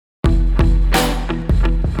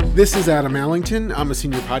This is Adam Allington. I'm a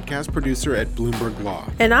senior podcast producer at Bloomberg Law.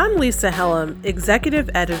 And I'm Lisa Hellam, executive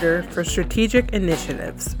editor for Strategic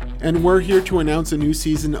Initiatives. And we're here to announce a new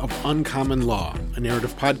season of Uncommon Law, a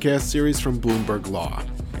narrative podcast series from Bloomberg Law.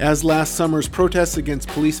 As last summer's protests against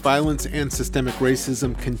police violence and systemic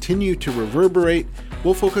racism continue to reverberate,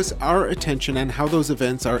 we'll focus our attention on how those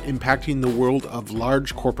events are impacting the world of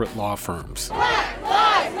large corporate law firms. Black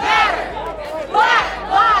Lives Matter! Black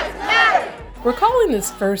Lives Matter! We're calling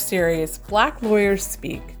this first series Black Lawyers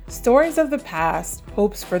Speak, Stories of the Past,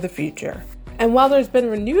 Hopes for the Future. And while there's been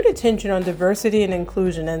renewed attention on diversity and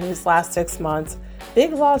inclusion in these last 6 months,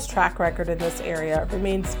 Big Law's track record in this area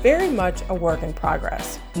remains very much a work in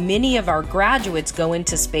progress. Many of our graduates go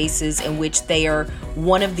into spaces in which they are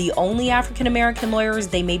one of the only African American lawyers.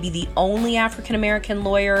 They may be the only African American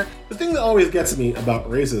lawyer. The thing that always gets me about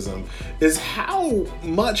racism is how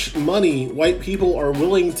much money white people are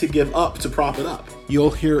willing to give up to prop it up.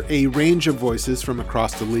 You'll hear a range of voices from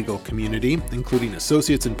across the legal community, including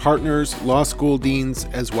associates and partners, law school deans,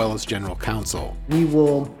 as well as general counsel. We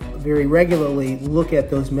will very regularly look at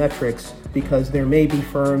those metrics because there may be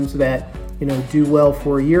firms that, do well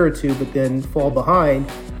for a year or two, but then fall behind.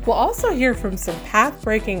 We'll also hear from some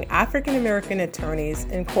path-breaking African American attorneys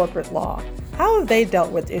in corporate law. How have they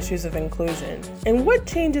dealt with issues of inclusion? And what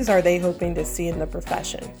changes are they hoping to see in the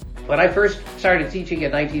profession? When I first started teaching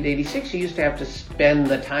in 1986, you used to have to spend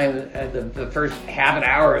the time, the first half an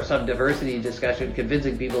hour of some diversity discussion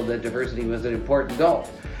convincing people that diversity was an important goal.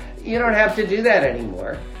 You don't have to do that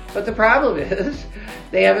anymore. But the problem is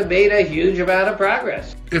they haven't made a huge amount of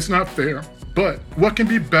progress. It's not fair, but what can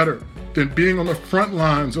be better than being on the front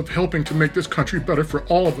lines of helping to make this country better for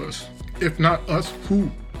all of us? If not us,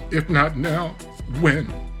 who? If not now,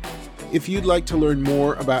 when? If you'd like to learn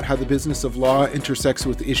more about how the business of law intersects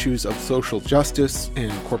with issues of social justice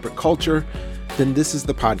and corporate culture, then this is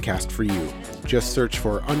the podcast for you. Just search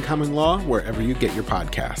for Uncommon Law wherever you get your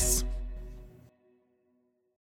podcasts.